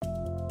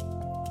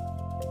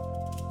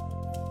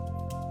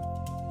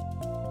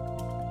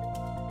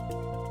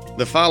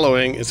The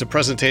following is a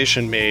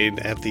presentation made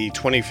at the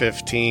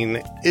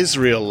 2015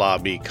 Israel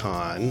Lobby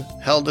Con,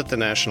 held at the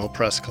National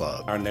Press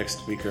Club. Our next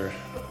speaker,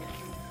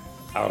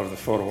 out of the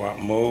photo op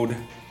mode,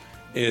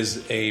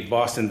 is a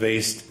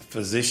Boston-based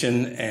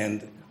physician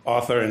and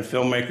author and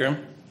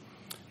filmmaker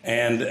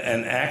and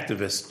an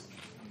activist.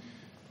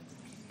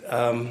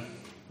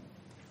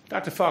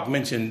 Dr. Falk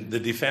mentioned the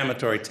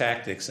defamatory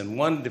tactics, and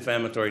one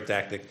defamatory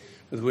tactic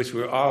with which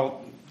we're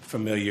all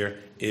familiar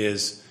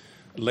is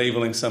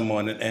labeling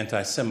someone an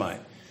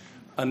anti-Semite.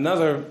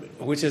 Another,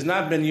 which has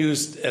not been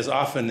used as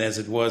often as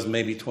it was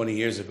maybe 20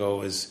 years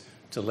ago, is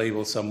to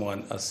label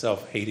someone a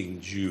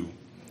self-hating Jew.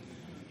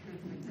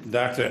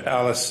 Dr.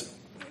 Alice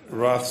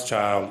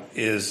Rothchild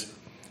is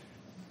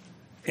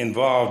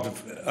involved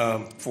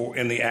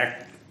in the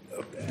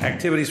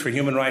activities for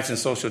human rights and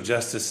social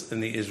justice in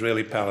the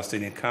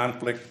Israeli-Palestinian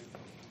conflict.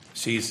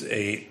 She's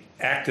an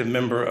active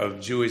member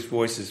of Jewish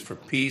Voices for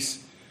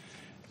Peace,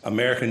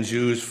 American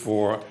Jews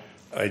for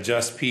a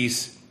Just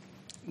Peace,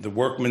 the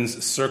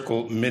Workmen's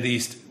Circle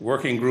Mideast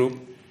Working Group,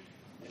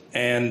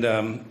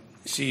 and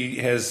she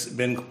has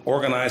been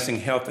organizing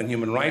health and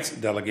human rights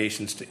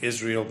delegations to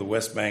Israel, the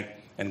West Bank,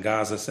 and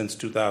Gaza since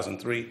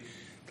 2003.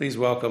 Please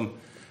welcome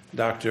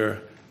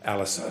Dr.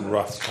 Alice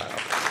Rothchild.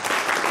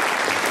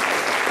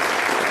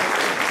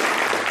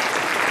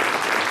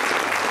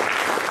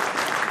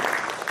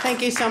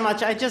 Thank you so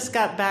much. I just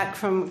got back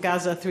from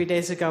Gaza 3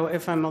 days ago,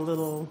 if I'm a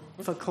little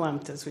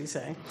verklempt, as we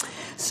say.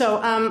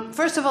 So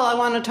first of all, I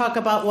want to talk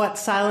about what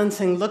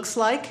silencing looks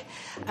like.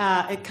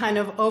 It kind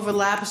of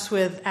overlaps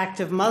with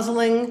active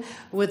muzzling,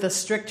 with a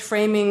strict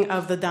framing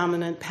of the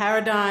dominant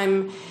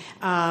paradigm.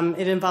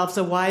 It involves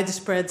a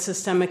widespread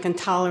systemic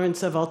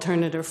intolerance of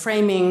alternative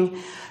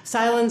framing.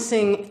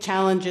 Silencing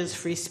challenges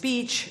free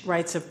speech,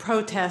 rights of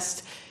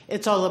protest.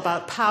 It's all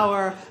about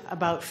power,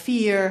 about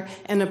fear,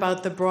 and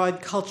about the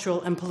broad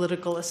cultural and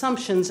political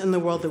assumptions in the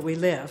world that we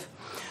live.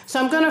 So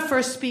I'm going to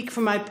first speak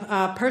from my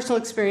personal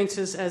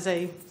experiences as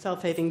a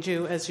self-hating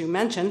Jew, as you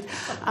mentioned.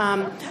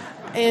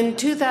 In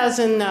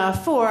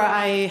 2004,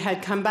 I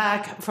had come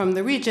back from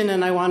the region,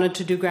 and I wanted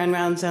to do grand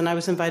rounds, and I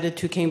was invited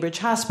to Cambridge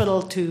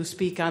Hospital to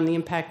speak on the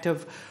impact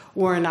of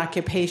war and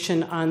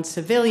occupation on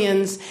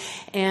civilians.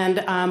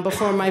 And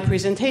before my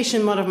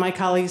presentation, one of my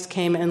colleagues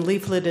came and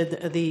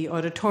leafleted the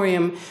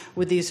auditorium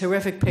with these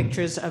horrific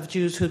pictures of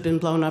Jews who'd been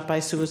blown up by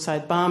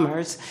suicide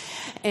bombers.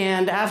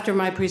 And after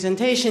my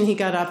presentation, he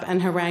got up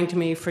and harangued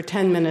me for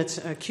 10 minutes,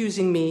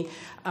 accusing me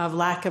of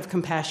lack of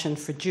compassion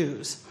for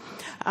Jews.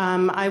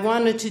 I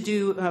wanted to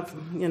do,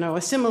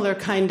 a similar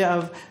kind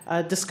of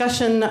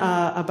discussion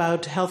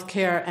about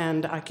healthcare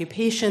and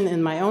occupation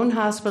in my own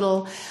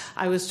hospital.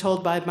 I was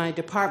told by my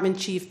department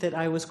chief that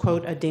I was,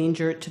 quote, a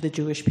danger to the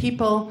Jewish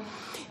people.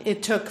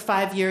 It took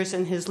 5 years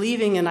in his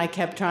leaving, and I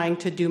kept trying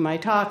to do my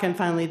talk, and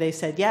finally they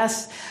said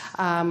yes.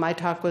 My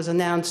talk was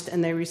announced,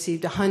 and they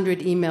received 100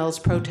 emails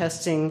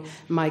protesting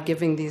my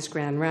giving these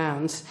grand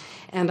rounds.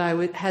 And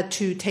I had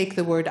to take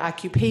the word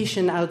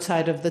occupation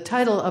outside of the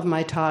title of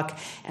my talk,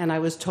 and I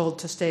was told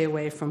to stay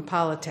away from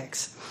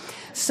politics.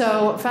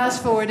 So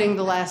fast forwarding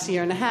the last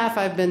year and a half,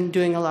 I've been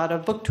doing a lot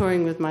of book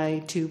touring with my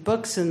 2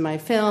 books and my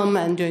film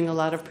and doing a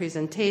lot of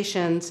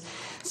presentations.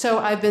 So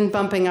I've been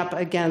bumping up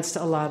against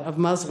a lot of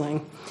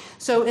muzzling.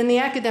 So in the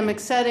academic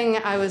setting,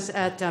 I was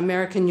at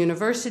American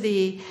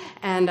University,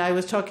 and I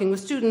was talking with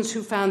students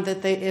who found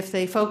that if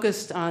they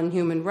focused on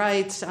human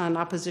rights, on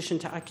opposition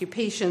to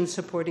occupation,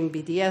 supporting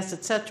BDS,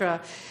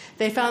 etc.,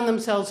 they found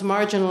themselves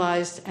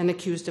marginalized and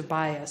accused of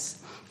bias.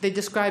 They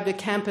described a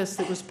campus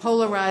that was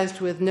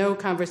polarized with no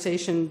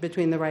conversation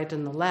between the right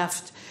and the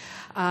left.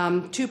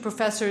 2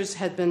 professors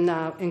had been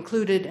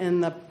included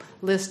in the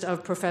list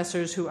of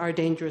professors who are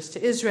dangerous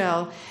to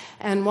Israel,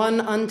 and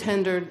one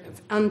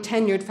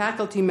untenured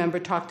faculty member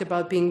talked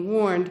about being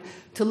warned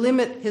to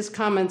limit his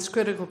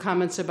critical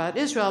comments about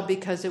Israel,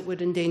 because it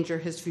would endanger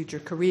his future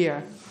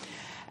career.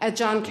 At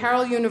John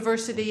Carroll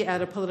University,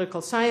 at a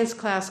political science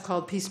class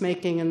called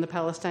Peacemaking in the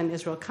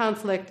Palestine-Israel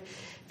Conflict,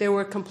 there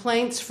were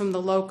complaints from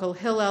the local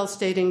Hillel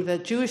stating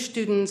that Jewish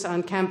students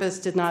on campus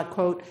did not,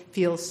 quote,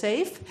 feel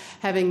safe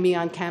having me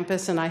on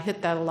campus, and I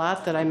hit that a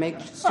lot, that I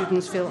make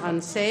students feel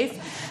unsafe.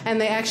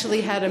 And they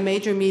actually had a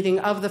major meeting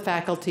of the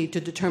faculty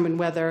to determine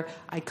whether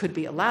I could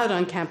be allowed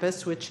on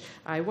campus, which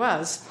I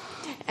was.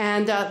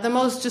 And the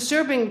most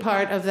disturbing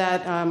part of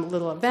that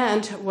little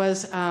event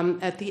was,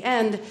 at the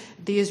end,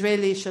 the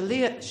Israeli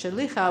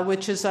shalicha,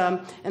 which is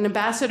an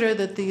ambassador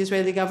that the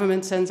Israeli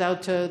government sends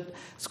out to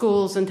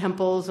schools and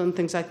temples and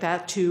things like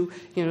that to,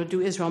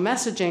 do Israel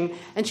messaging.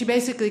 And she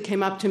basically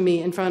came up to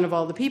me in front of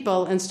all the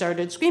people and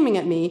started screaming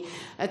at me,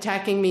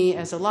 attacking me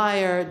as a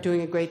liar,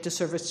 doing a great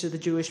disservice to the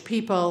Jewish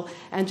people,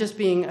 and just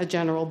being a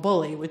general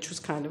bully, which was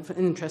kind of an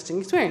interesting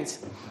experience.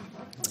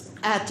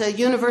 At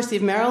University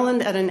of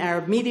Maryland, at an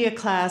Arab media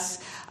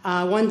class,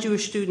 One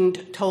Jewish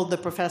student told the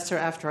professor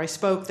after I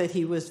spoke that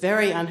he was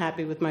very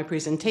unhappy with my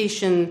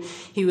presentation.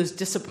 He was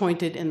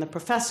disappointed in the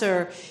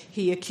professor.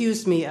 He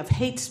accused me of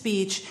hate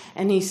speech,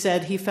 and he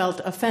said he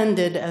felt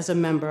offended as a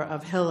member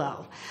of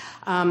Hillel.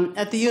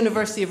 At the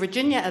University of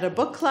Virginia, at a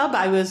book club,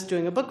 I was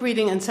doing a book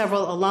reading, and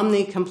several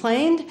alumni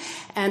complained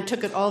and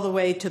took it all the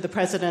way to the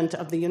president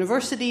of the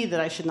university that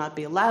I should not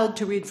be allowed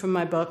to read from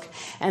my book,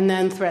 and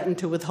then threatened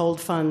to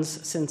withhold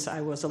funds since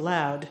I was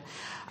allowed.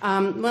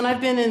 When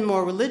I've been in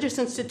more religious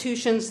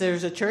institutions,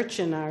 there's a church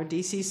in our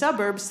D.C.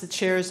 suburbs that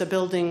shares a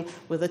building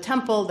with a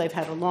temple. They've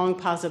had a long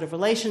positive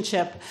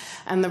relationship,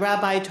 and the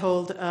rabbi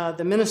told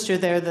the minister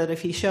there that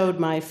if he showed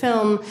my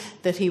film,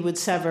 that he would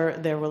sever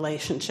their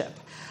relationship.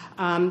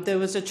 There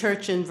was a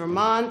church in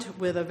Vermont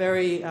with a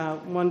very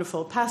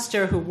wonderful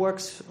pastor who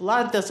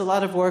does a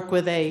lot of work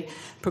with a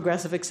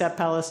progressive accept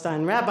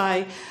Palestine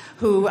rabbi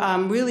who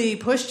really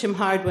pushed him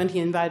hard when he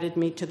invited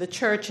me to the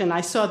church. And I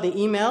saw the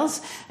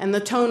emails, and the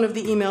tone of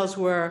the emails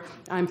were,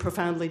 I'm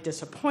profoundly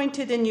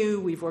disappointed in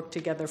you. We've worked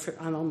together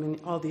on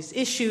all these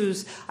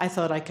issues. I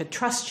thought I could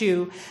trust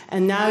you.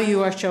 And now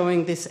you are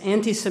showing this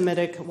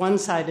anti-Semitic,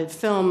 one-sided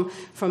film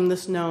from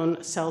this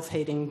known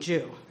self-hating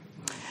Jew.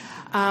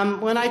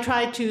 When I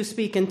try to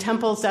speak in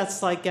temples,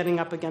 that's like getting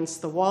up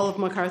against the wall of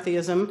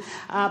McCarthyism.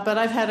 But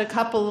I've had a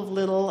couple of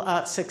little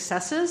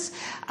successes.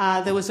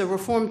 There was a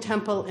Reformed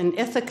temple in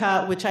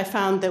Ithaca, which I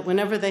found that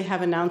whenever they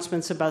have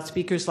announcements about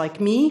speakers like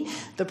me,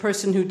 the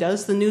person who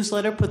does the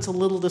newsletter puts a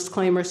little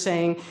disclaimer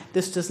saying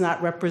this does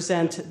not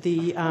represent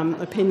the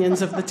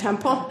opinions of the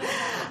temple.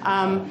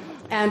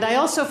 And I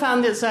also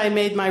found, as I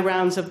made my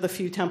rounds of the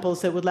few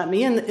temples that would let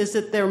me in, is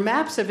that their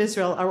maps of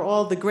Israel are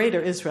all the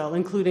greater Israel,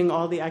 including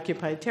all the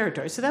occupied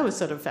territories. So that was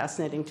sort of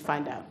fascinating to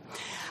find out.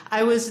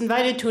 I was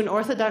invited to an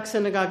Orthodox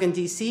synagogue in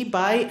D.C.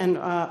 by an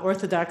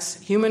Orthodox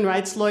human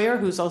rights lawyer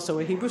who's also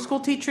a Hebrew school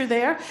teacher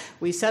there.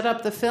 We set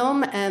up the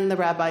film, and the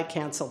rabbi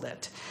canceled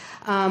it.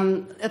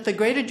 At the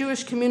Greater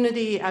Jewish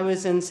Community, I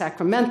was in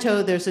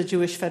Sacramento. There's a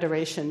Jewish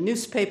Federation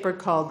newspaper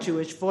called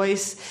Jewish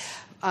Voice.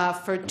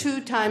 For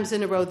 2 times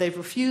in a row, they've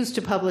refused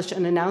to publish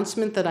an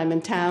announcement that I'm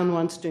in town,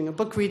 once doing a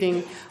book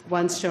reading,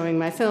 once showing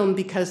my film,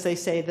 because they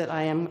say that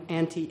I am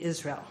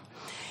anti-Israel.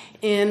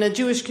 In a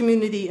Jewish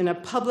community in a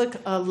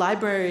public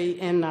library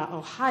in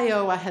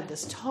Ohio, I had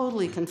this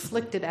totally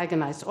conflicted,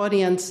 agonized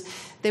audience.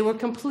 They were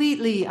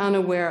completely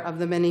unaware of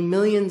the many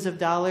millions of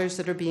dollars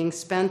that are being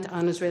spent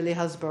on Israeli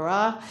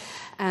Hasbara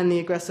and the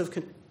aggressive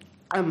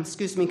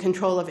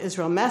control of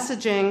Israel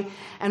messaging.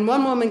 And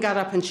one woman got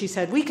up and she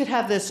said, we could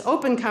have this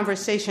open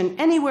conversation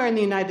anywhere in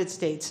the United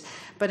States,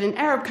 but in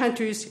Arab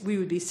countries, we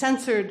would be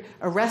censored,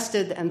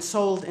 arrested, and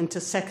sold into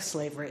sex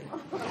slavery.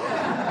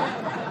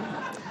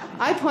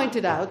 I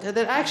pointed out that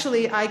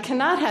actually I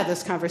cannot have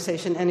this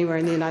conversation anywhere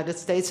in the United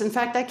States. In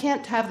fact, I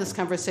can't have this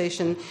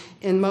conversation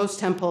in most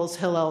temples,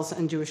 Hillels,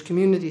 and Jewish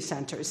community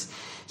centers.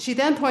 She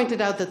then pointed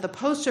out that the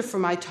poster for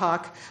my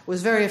talk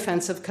was very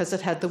offensive because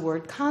it had the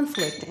word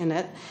conflict in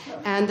it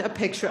and a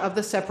picture of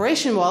the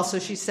separation wall. So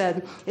she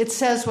said, it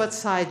says what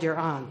side you're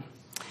on.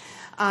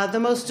 The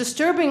most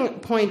disturbing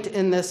point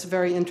in this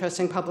very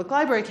interesting public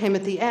library came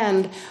at the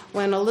end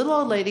when a little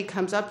old lady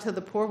comes up to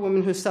the poor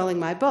woman who's selling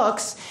my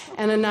books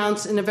and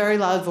announced in a very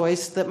loud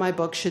voice that my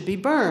book should be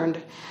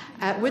burned,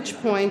 at which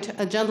point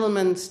a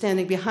gentleman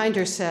standing behind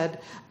her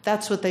said,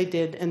 that's what they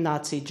did in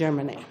Nazi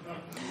Germany.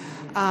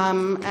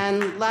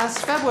 And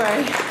last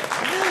February,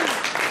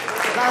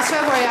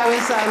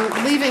 I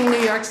was leaving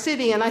New York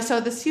City, and I saw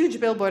this huge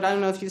billboard, I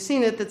don't know if you've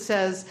seen it, that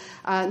says,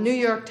 New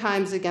York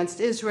Times against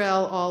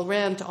Israel, all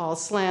rent, all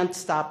slant,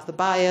 stop the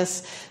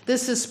bias.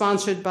 This is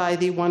sponsored by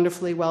the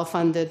wonderfully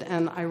well-funded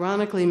and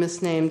ironically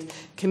misnamed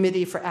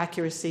Committee for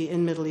Accuracy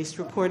in Middle East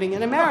Reporting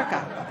in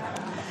America.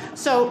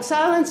 So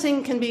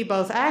silencing can be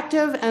both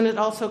active, and it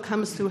also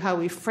comes through how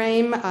we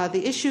frame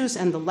the issues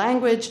and the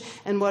language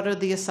and what are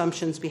the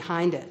assumptions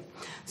behind it.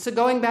 So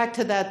going back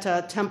to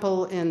that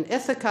temple in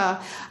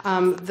Ithaca,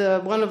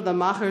 one of the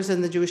machers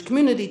in the Jewish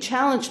community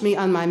challenged me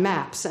on my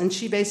maps. And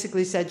she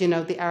basically said,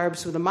 the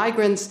Arabs were the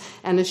migrants.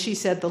 And as she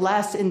said, the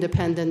last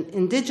independent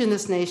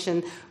indigenous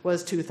nation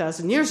was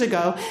 2,000 years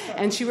ago.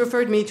 And she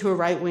referred me to a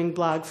right-wing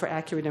blog for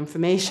accurate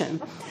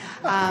information.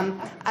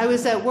 I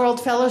was at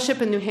World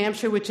Fellowship in New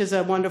Hampshire, which is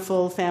a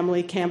wonderful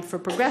family camp for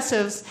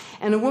progressives,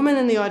 and a woman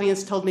in the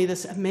audience told me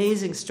this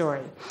amazing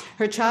story.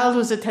 Her child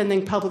was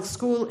attending public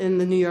school in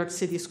the New York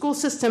City school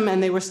system,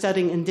 and they were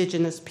studying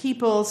indigenous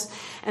peoples.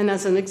 And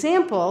as an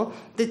example,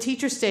 the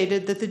teacher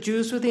stated that the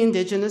Jews were the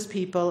indigenous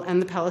people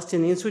and the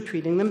Palestinians were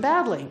treating them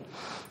badly.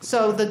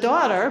 So the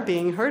daughter,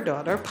 being her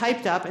daughter,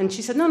 piped up and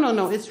she said,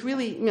 no, it's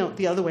really,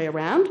 the other way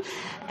around.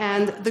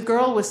 And the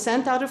girl was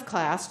sent out of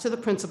class to the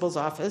principal's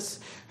office.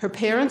 Her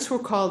parents were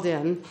called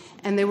in,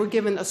 and they were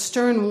given a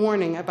stern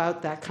warning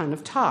about that kind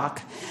of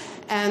talk.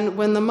 And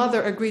when the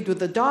mother agreed with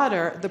the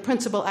daughter, the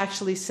principal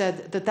actually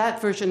said that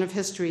that version of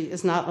history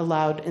is not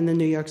allowed in the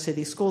New York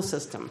City school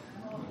system.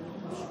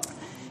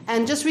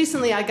 And just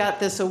recently I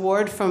got this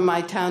award from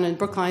my town in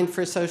Brookline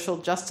for social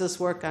justice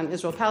work on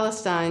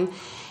Israel-Palestine.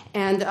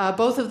 And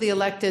both of the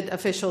elected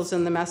officials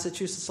in the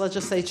Massachusetts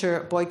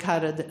legislature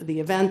boycotted the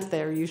event.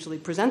 They're usually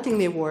presenting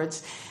the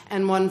awards,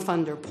 and one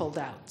funder pulled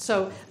out.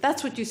 So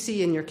that's what you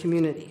see in your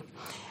community.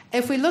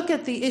 If we look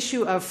at the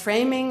issue of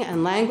framing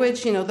and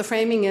language, the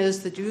framing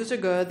is the Jews are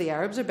good, the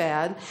Arabs are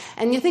bad.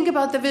 And you think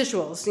about the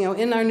visuals.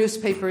 In our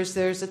newspapers,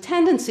 there's a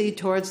tendency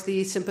towards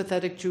the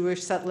sympathetic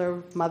Jewish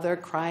settler mother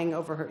crying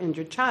over her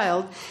injured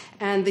child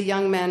and the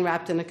young man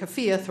wrapped in a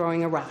keffiyeh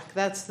throwing a rock.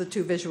 That's the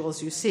two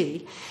visuals you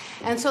see.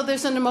 And so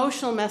there's an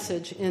emotional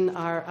message in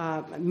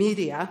our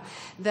media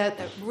that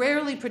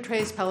rarely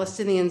portrays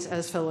Palestinians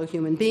as fellow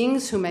human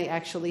beings who may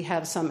actually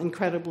have some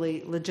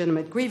incredibly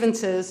legitimate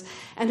grievances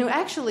and who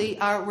actually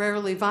are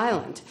rarely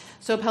violent.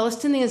 So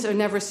Palestinians are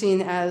never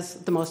seen as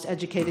the most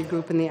educated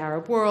group in the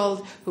Arab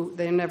world.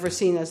 They're never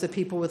seen as the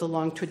people with a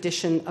long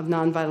tradition of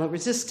nonviolent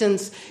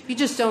resistance. You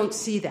just don't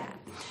see that.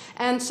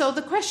 And so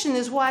the question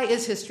is, why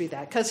is history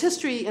that? Because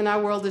history in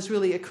our world is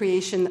really a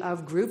creation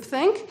of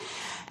groupthink.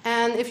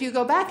 And if you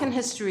go back in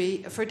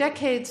history, for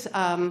decades,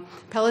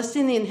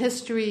 Palestinian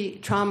history,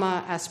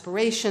 trauma,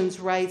 aspirations,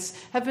 rights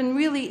have been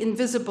really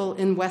invisible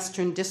in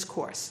Western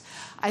discourse.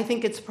 I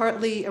think it's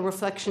partly a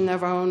reflection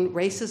of our own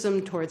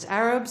racism towards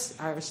Arabs,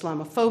 our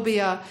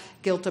Islamophobia,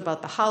 guilt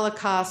about the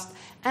Holocaust,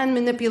 and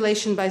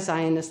manipulation by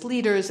Zionist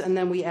leaders, and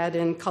then we add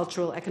in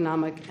cultural,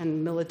 economic,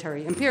 and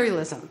military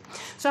imperialism.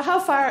 So how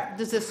far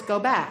does this go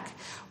back?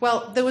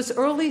 Well, there was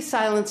early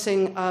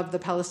silencing of the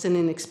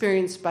Palestinian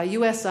experience by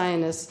U.S.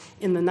 Zionists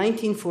in the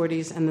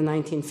 1940s and the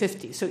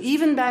 1950s. So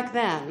even back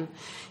then,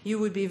 you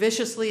would be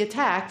viciously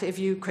attacked if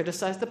you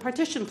criticized the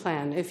partition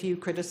plan, if you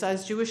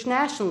criticized Jewish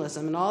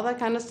nationalism and all that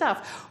kind of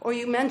stuff, or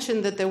you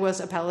mentioned that there was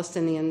a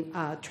Palestinian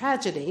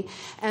tragedy.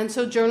 And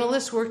so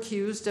journalists were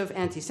accused of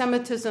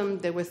anti-Semitism.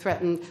 They were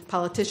threatened,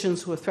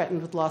 politicians who were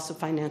threatened with loss of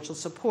financial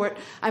support.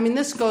 I mean,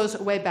 this goes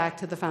way back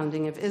to the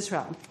founding of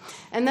Israel.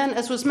 And then,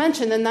 as was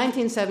mentioned, in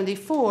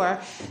 1974,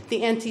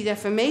 the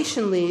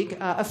Anti-Defamation League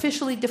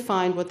officially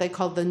defined what they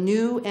called the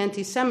new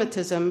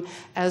anti-Semitism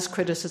as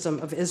criticism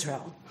of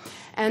Israel.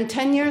 And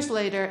 10 years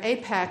later,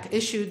 AIPAC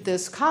issued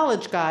this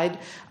college guide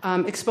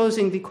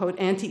exposing the, quote,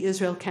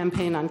 anti-Israel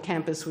campaign on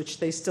campus, which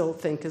they still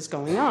think is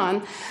going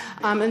on,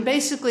 and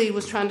basically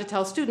was trying to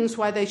tell students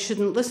why they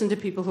shouldn't listen to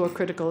people who are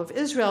critical of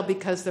Israel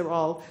because they're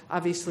all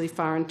obviously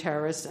foreign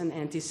terrorists and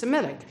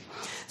anti-Semitic.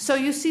 So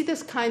you see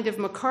this kind of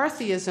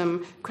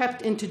McCarthyism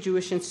crept into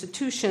Jewish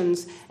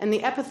institutions, and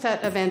the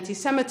epithet of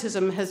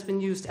anti-Semitism has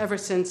been used ever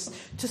since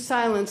to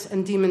silence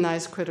and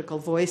demonize critical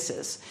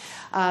voices.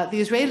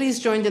 The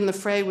Israelis joined in the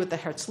fray with the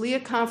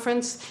Herzliya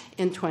Conference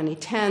in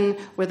 2010,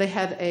 where they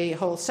had a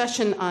whole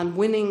session on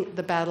winning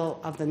the battle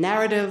of the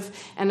narrative,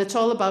 and it's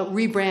all about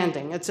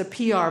rebranding. It's a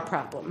PR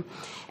problem.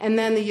 And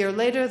then a year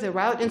later, the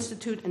Rout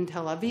Institute in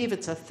Tel Aviv,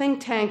 it's a think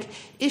tank,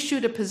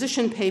 issued a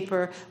position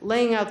paper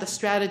laying out the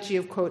strategy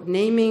of, quote,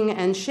 naming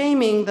and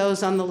shaming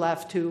those on the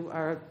left who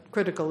are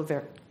critical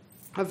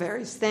of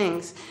various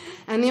things.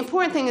 And the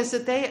important thing is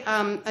that they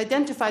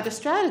identified a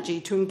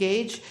strategy to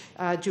engage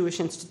Jewish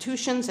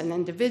institutions and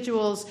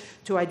individuals,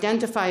 to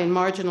identify and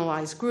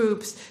marginalize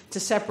groups, to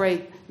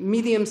separate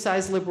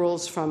medium-sized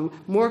liberals from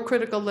more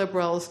critical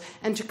liberals,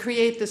 and to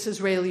create this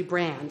Israeli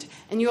brand.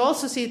 And you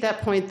also see at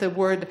that point the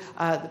word,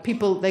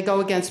 they go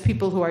against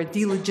people who are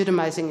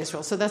delegitimizing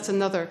Israel. So that's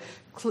another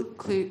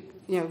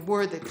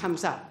word that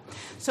comes up.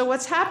 So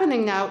what's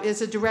happening now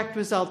is a direct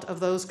result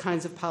of those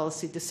kinds of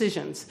policy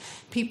decisions.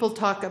 People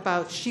talk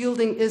about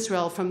shielding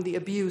Israel from the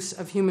abuse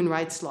of human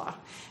rights law.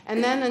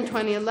 And then in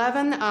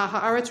 2011,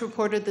 Haaretz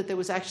reported that there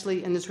was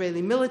actually an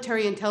Israeli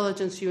military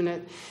intelligence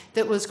unit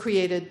that was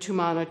created to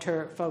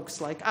monitor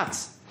folks like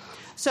us.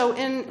 So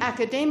in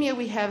academia,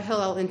 we have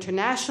Hillel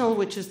International,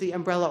 which is the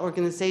umbrella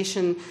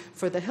organization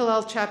for the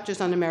Hillel chapters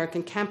on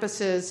American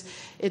campuses.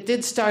 It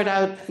did start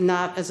out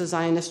not as a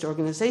Zionist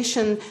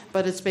organization,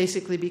 but it's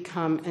basically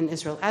become an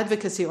Israel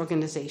advocacy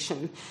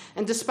organization.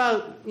 And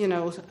despite,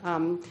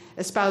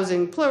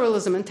 espousing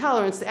pluralism and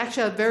tolerance, they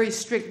actually have very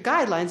strict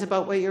guidelines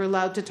about what you're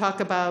allowed to talk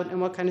about and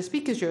what kind of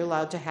speakers you're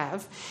allowed to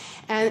have.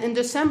 And in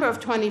December of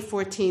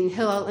 2014,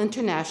 Hillel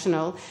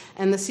International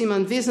and the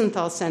Simon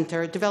Wiesenthal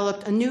Center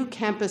developed a new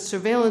campus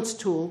surveillance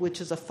tool, which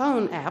is a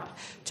phone app,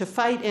 to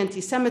fight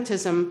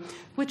anti-Semitism,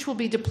 which will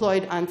be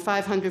deployed on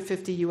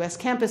 550 U.S.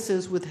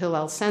 campuses with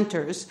Hillel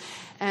centers.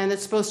 And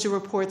it's supposed to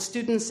report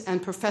students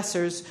and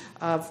professors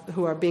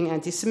who are being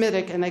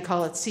anti-Semitic, and they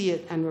call it See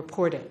It and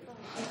Report It.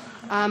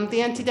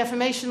 The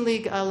Anti-Defamation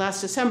League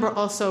last December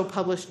also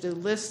published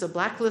a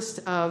blacklist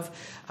of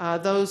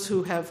those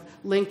who have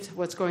linked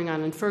what's going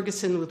on in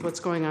Ferguson with what's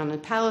going on in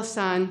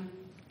Palestine.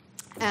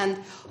 And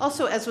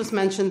also, as was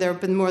mentioned, there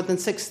have been more than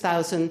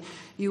 6,000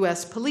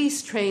 U.S.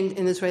 police trained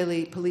in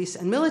Israeli police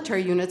and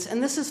military units,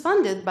 and this is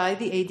funded by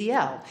the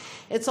ADL.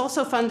 It's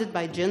also funded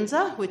by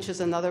Ginza, which is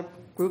another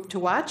group to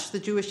watch, the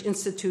Jewish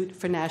Institute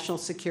for National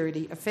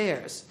Security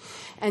Affairs.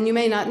 And you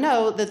may not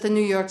know that the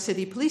New York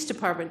City Police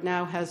Department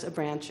now has a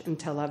branch in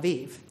Tel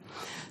Aviv.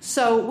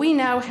 So we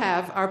now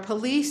have our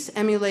police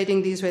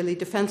emulating the Israeli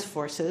Defense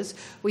Forces.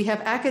 We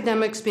have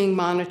academics being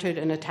monitored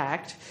and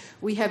attacked.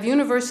 We have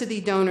university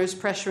donors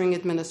pressuring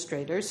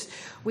administrators.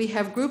 We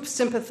have groups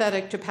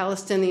sympathetic to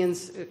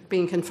Palestinians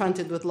being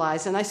confronted with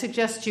lies. And I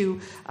suggest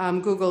you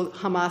Google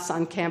Hamas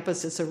on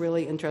campus. It's a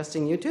really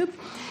interesting YouTube.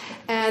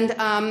 And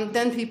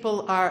then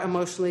people are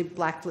emotionally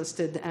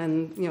blacklisted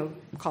and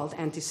called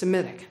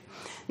anti-Semitic.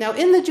 Now,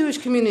 in the Jewish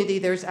community,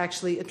 there's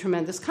actually a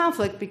tremendous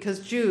conflict because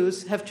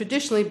Jews have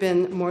traditionally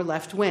been more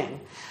left-wing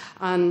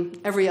on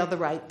every other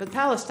right but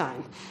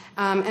Palestine.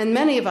 And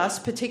many of us,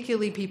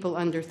 particularly people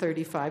under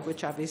 35,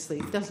 which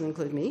obviously doesn't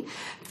include me,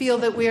 feel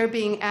that we are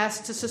being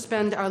asked to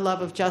suspend our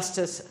love of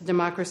justice,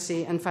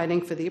 democracy, and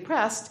fighting for the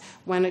oppressed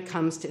when it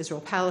comes to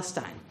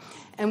Israel-Palestine.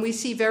 And we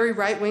see very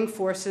right-wing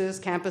forces,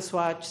 Campus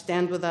Watch,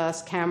 Stand With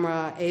Us,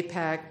 Camera,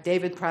 AIPAC,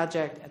 David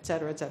Project, et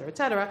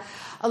cetera,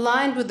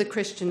 aligned with the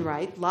Christian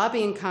right,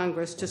 lobbying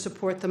Congress to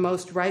support the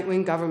most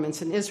right-wing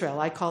governments in Israel.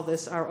 I call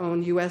this our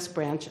own U.S.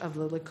 branch of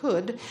the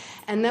Likud.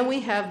 And then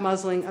we have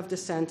muzzling of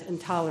dissent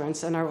and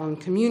tolerance in our own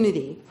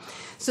community.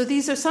 So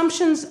these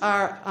assumptions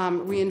are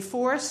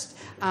reinforced.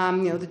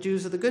 The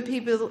Jews are the good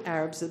people,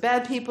 Arabs are the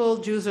bad people.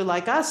 Jews are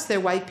like us. They're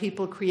white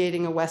people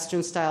creating a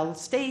Western-style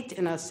state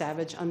in a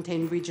savage,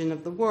 untamed region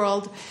of the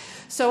world.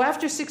 So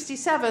after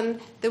 1967,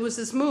 there was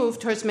this move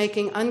towards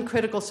making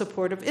uncritical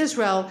support of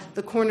Israel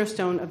the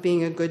cornerstone of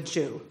being a good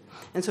Jew.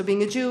 And so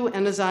being a Jew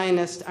and a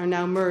Zionist are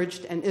now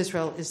merged, and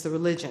Israel is the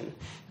religion.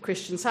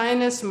 Christian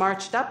Zionists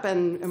marched up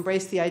and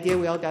embraced the idea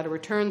we all got to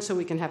return so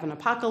we can have an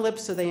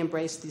apocalypse, so they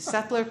embraced the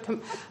settler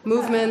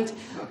movement.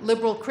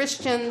 Liberal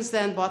Christians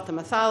then bought the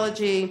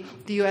mythology.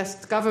 The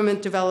U.S.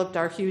 government developed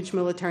our huge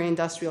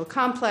military-industrial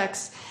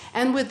complex.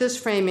 And with this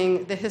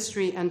framing, the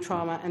history and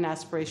trauma and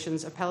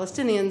aspirations of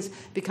Palestinians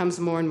becomes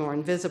more and more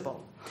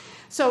invisible.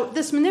 So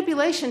this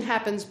manipulation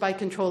happens by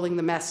controlling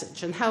the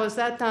message. And how is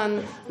that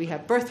done? We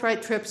have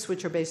birthright trips,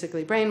 which are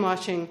basically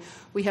brainwashing.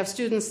 We have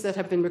students that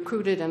have been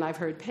recruited, and I've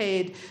heard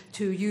paid,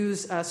 to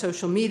use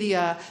social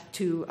media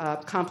to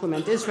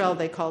compliment Israel.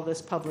 They call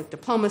this public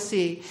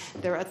diplomacy.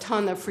 There are a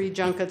ton of free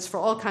junkets for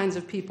all kinds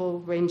of people,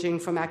 ranging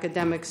from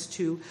academics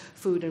to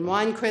food and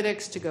wine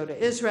critics, to go to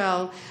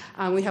Israel.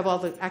 We have all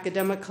the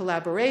academic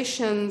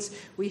collaborations.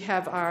 We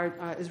have our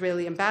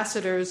Israeli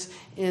ambassadors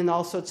in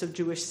all sorts of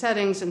Jewish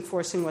settings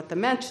enforcing what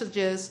the message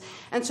is.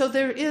 And so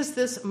there is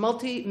this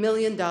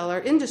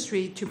multi-million-dollar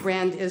industry to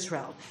brand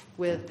Israel,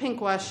 with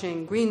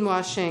pinkwashing,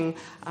 greenwashing,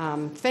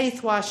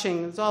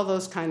 faith-washing, there's all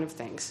those kind of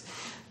things.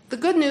 The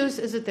good news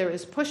is that there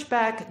is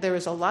pushback. There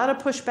is a lot of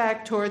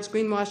pushback towards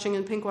greenwashing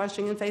and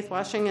pinkwashing and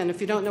faith-washing, and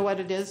if you don't know what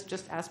it is,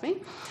 just ask me.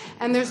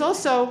 And there's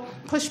also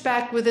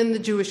pushback within the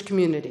Jewish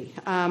community.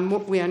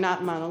 We are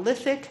not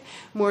monolithic.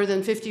 More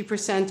than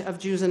 50% of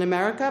Jews in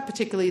America,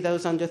 particularly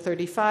those under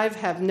 35,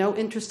 have no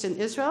interest in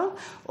Israel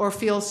or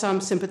feel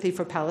some sympathy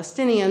for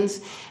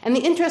Palestinians. And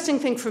the interesting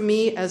thing for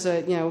me as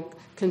a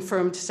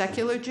confirmed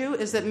secular Jew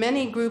is that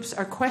many groups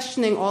are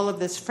questioning all of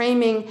this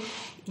framing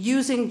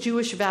using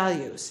Jewish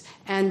values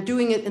and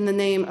doing it in the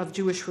name of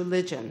Jewish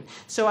religion.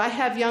 So I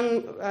have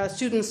young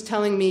students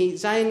telling me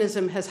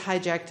Zionism has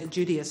hijacked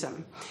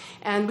Judaism.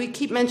 And we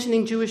keep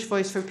mentioning Jewish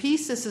Voice for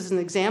Peace. This is an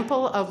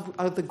example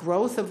of the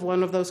growth of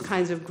one of those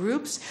kinds of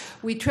groups.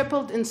 We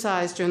tripled in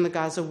size during the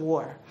Gaza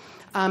war.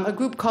 A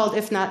group called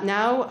If Not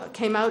Now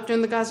came out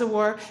during the Gaza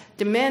war,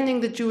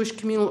 demanding that Jewish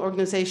communal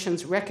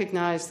organizations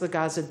recognize the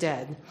Gaza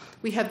dead.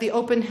 We have the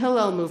Open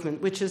Hillel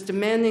movement, which is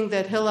demanding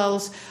that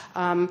Hillels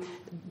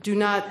do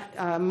not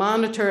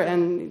monitor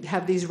and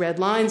have these red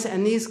lines,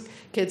 and these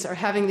kids are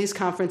having these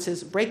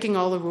conferences, breaking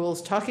all the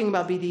rules, talking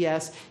about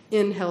BDS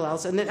in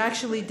Hillels. And it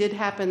actually did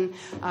happen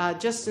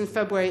just in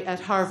February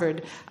at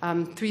Harvard.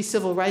 3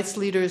 civil rights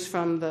leaders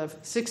from the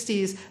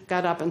 60s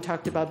got up and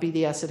talked about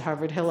BDS at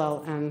Harvard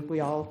Hillel, and we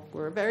all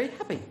were very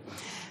happy.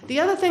 The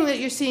other thing that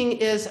you're seeing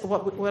is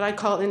what I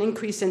call an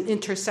increase in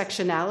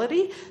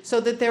intersectionality,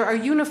 so that there are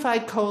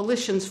unified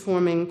coalitions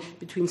forming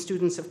between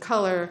students of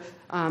color,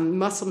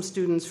 Muslim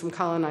students from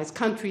colonized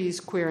countries,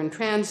 queer and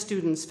trans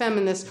students,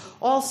 feminists,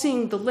 all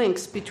seeing the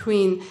links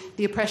between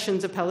the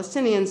oppressions of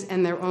Palestinians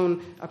and their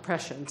own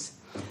oppressions.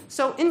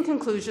 So in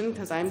conclusion,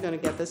 because I'm going to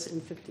get this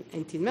in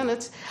 18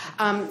 minutes,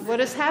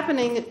 what is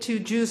happening to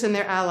Jews and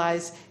their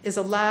allies is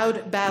a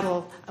loud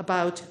battle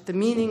about the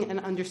meaning and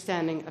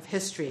understanding of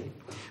history.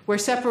 We're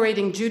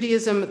separating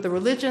Judaism, the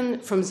religion,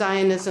 from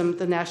Zionism,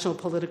 the national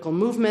political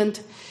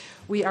movement.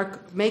 We are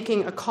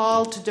making a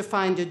call to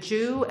define a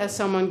Jew as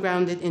someone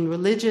grounded in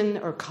religion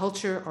or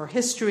culture or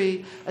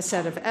history, a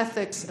set of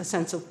ethics, a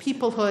sense of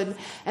peoplehood,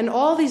 and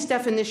all these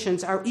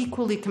definitions are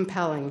equally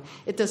compelling.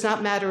 It does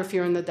not matter if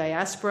you're in the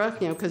diaspora,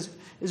 because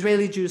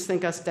Israeli Jews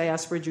think us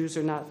diaspora Jews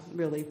are not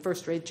really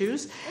first-rate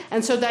Jews.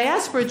 And so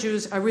diaspora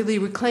Jews are really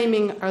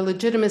reclaiming our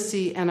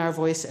legitimacy and our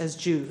voice as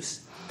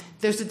Jews.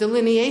 There's a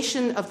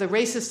delineation of the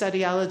racist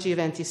ideology of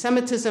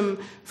anti-Semitism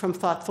from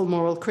thoughtful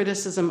moral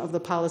criticism of the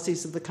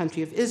policies of the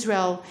country of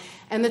Israel,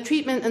 and the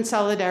treatment and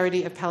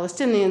solidarity of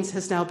Palestinians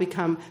has now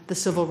become the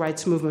civil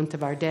rights movement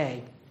of our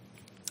day.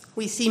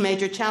 We see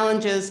major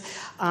challenges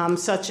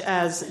such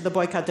as the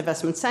boycott,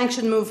 divestment,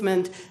 sanction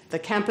movement, the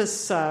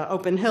campus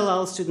Open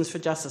Hillel, Students for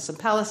Justice in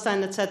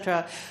Palestine,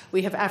 etc.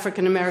 We have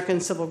African American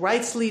civil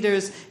rights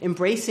leaders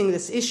embracing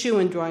this issue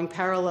and drawing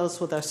parallels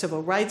with our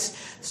civil rights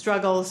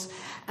struggles.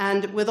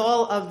 And with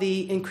all of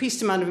the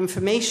increased amount of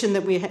information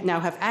that we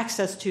now have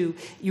access to,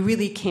 you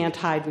really can't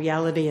hide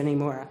reality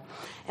anymore.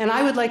 And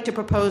I would like to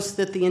propose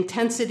that the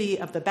intensity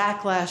of the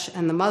backlash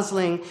and the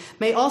muzzling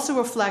may also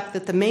reflect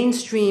that the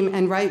mainstream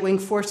and right-wing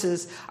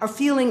forces are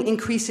feeling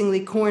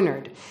increasingly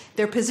cornered.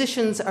 Their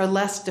positions are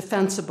less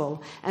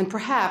defensible, and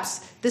perhaps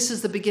this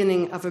is the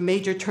beginning of a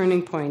major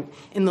turning point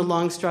in the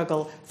long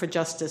struggle for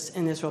justice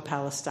in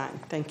Israel-Palestine.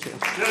 Thank you.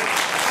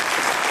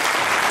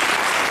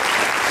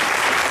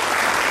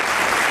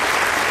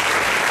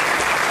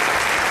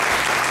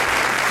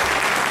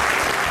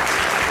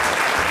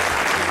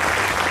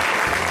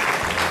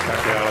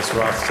 Dr. Alice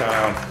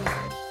Rothchild.